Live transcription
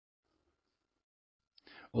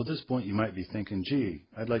Well, at this point you might be thinking, gee,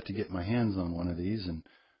 I'd like to get my hands on one of these and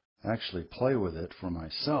actually play with it for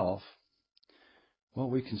myself. Well,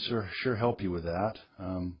 we can sure help you with that.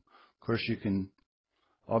 Of course, you can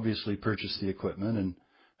obviously purchase the equipment and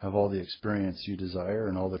have all the experience you desire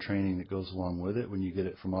and all the training that goes along with it when you get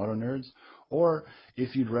it from Autonerdz. Or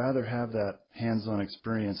if you'd rather have that hands-on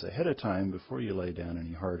experience ahead of time before you lay down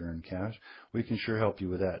any hard-earned cash, we can sure help you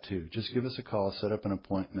with that too. Just give us a call, set up an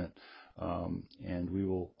appointment, and we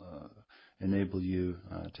will enable you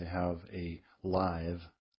to have a live,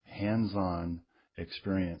 hands-on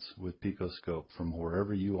experience with PicoScope from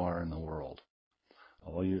wherever you are in the world.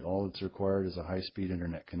 All that's required is a high-speed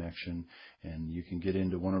internet connection, and you can get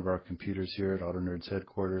into one of our computers here at Autonerdz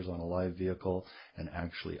headquarters on a live vehicle and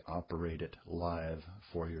actually operate it live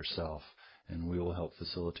for yourself, and we will help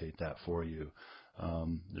facilitate that for you.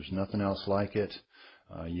 There's nothing else like it.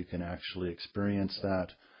 You can actually experience that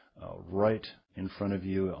right in front of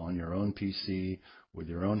you on your own PC with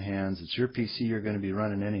your own hands. It's your PC you're going to be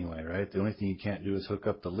running anyway, right? The only thing you can't do is hook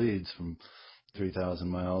up the leads from 3,000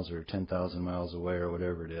 miles or 10,000 miles away or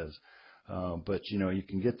whatever it is. But you know, you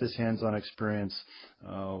can get this hands-on experience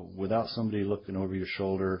without somebody looking over your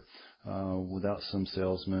shoulder, without some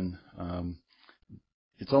salesman.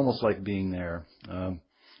 It's almost like being there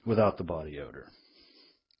without the body odor.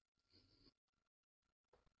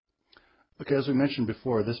 Okay, as we mentioned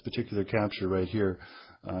before, this particular capture right here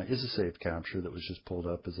is a saved capture that was just pulled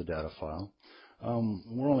up as a data file.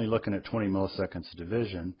 We're only looking at 20 milliseconds of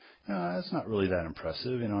division. That's not really that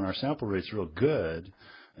impressive. You know, and our sample rate's real good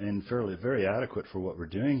and very adequate for what we're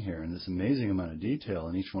doing here, and this amazing amount of detail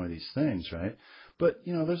in each one of these things, right? But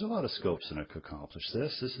you know, there's a lot of scopes that could accomplish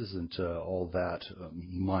this. This isn't all that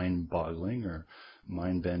mind-boggling or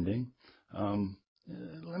mind-bending.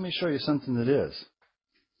 Let me show you something that is.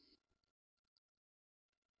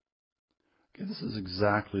 Okay, this is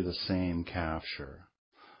exactly the same capture.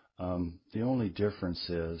 The only difference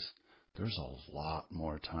is there's a lot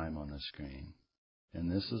more time on the screen.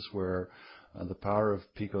 And this is where the power of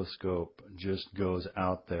PicoScope just goes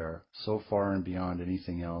out there so far and beyond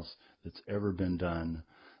anything else that's ever been done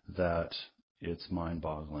that it's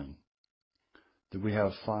mind-boggling. That we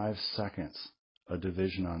have 5 seconds of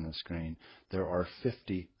division on the screen. There are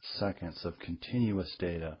 50 seconds of continuous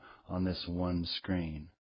data on this one screen.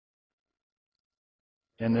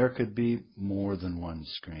 And there could be more than one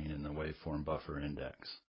screen in the waveform buffer index.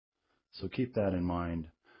 So keep that in mind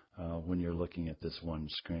when you're looking at this one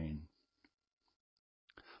screen.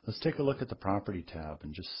 Let's take a look at the Property tab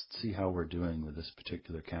and just see how we're doing with this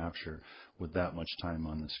particular capture with that much time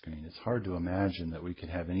on the screen. It's hard to imagine that we could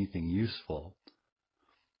have anything useful,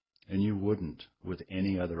 and you wouldn't with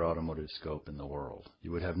any other automotive scope in the world.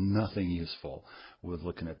 You would have nothing useful with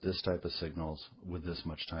looking at this type of signals with this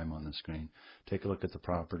much time on the screen. Take a look at the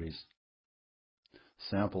properties.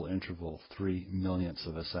 Sample interval 3 millionths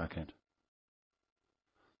of a second.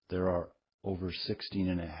 There are over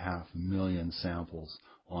 16.5 million samples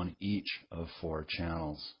on each of 4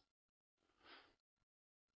 channels.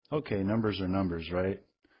 Okay, numbers are numbers, right?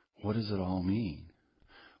 What does it all mean?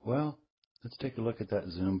 Well, let's take a look at that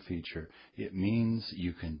zoom feature. It means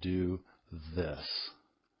you can do this.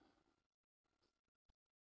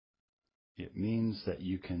 It means that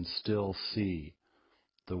you can still see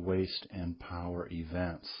the waste and power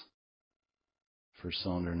events for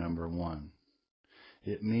cylinder number 1.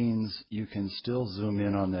 It means you can still zoom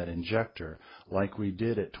in on that injector like we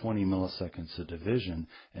did at 20 milliseconds of division,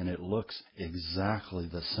 and it looks exactly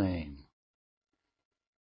the same.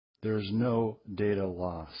 There's no data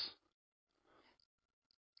loss.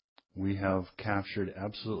 We have captured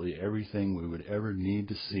absolutely everything we would ever need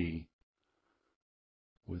to see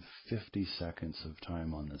with 50 seconds of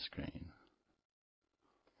time on the screen.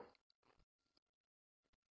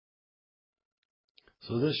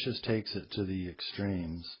 So this just takes it to the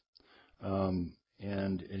extremes.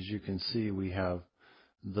 And as you can see, we have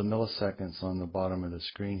the milliseconds on the bottom of the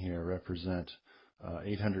screen here represent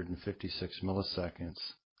 856 milliseconds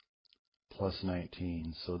plus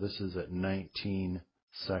 19. So this is at 19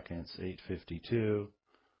 seconds, 852,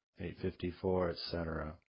 854,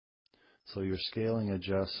 etc. So your scaling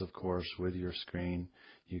adjusts, of course, with your screen.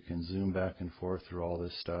 You can zoom back and forth through all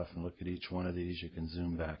this stuff and look at each one of these. You can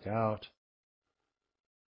zoom back out.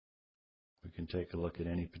 We can take a look at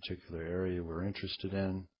any particular area we're interested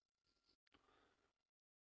in.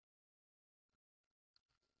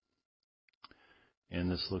 And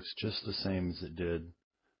this looks just the same as it did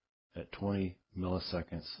at 20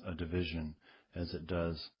 milliseconds of division as it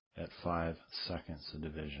does at 5 seconds of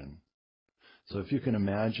division. So if you can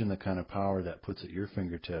imagine the kind of power that puts at your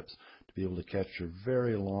fingertips to be able to capture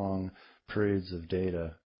very long, periods of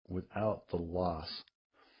data without the loss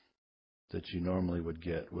that you normally would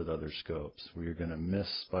get with other scopes, where you're going to miss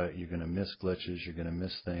glitches, you're going to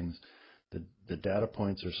miss things. The data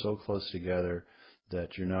points are so close together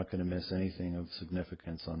that you're not going to miss anything of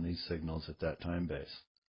significance on these signals at that time base.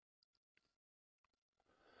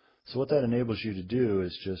 So what that enables you to do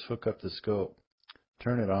is just hook up the scope,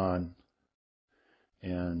 turn it on,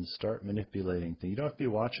 and start manipulating things. You don't have to be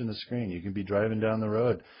watching the screen. You can be driving down the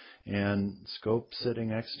road and scope sitting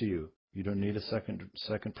next to you. You don't need a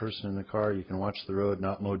second person in the car. You can watch the road,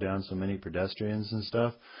 not mow down so many pedestrians and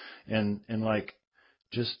stuff, and like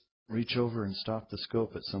just reach over and stop the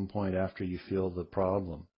scope at some point after you feel the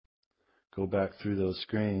problem. Go back through those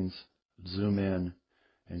screens, zoom in,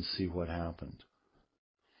 and see what happened.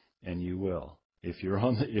 And you will. If you're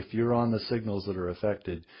on the signals that are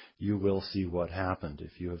affected, you will see what happened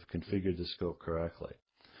if you have configured the scope correctly.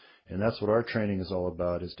 And that's what our training is all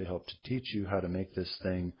about, is to help to teach you how to make this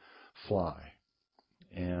thing fly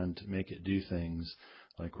and make it do things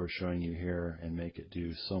like we're showing you here, and make it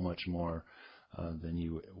do so much more than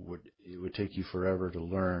it would take you forever to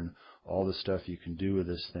learn all the stuff you can do with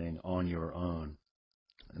this thing on your own.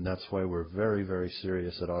 And that's why we're very, very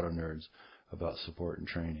serious at Autonerdz about support and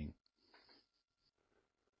training.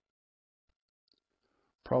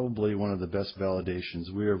 Probably one of the best validations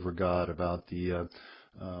we ever got about the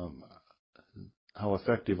how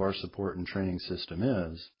effective our support and training system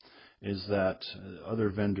is that other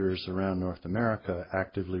vendors around North America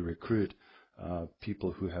actively recruit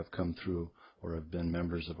people who have come through or have been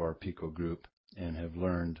members of our Pico group and have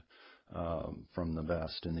learned from the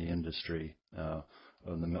best in the industry of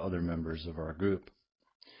the other members of our group.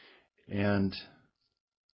 And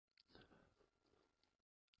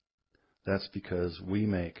that's because we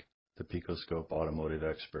make the PicoScope automotive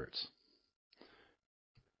experts.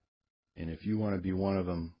 And if you want to be one of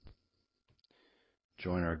them,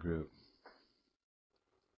 join our group.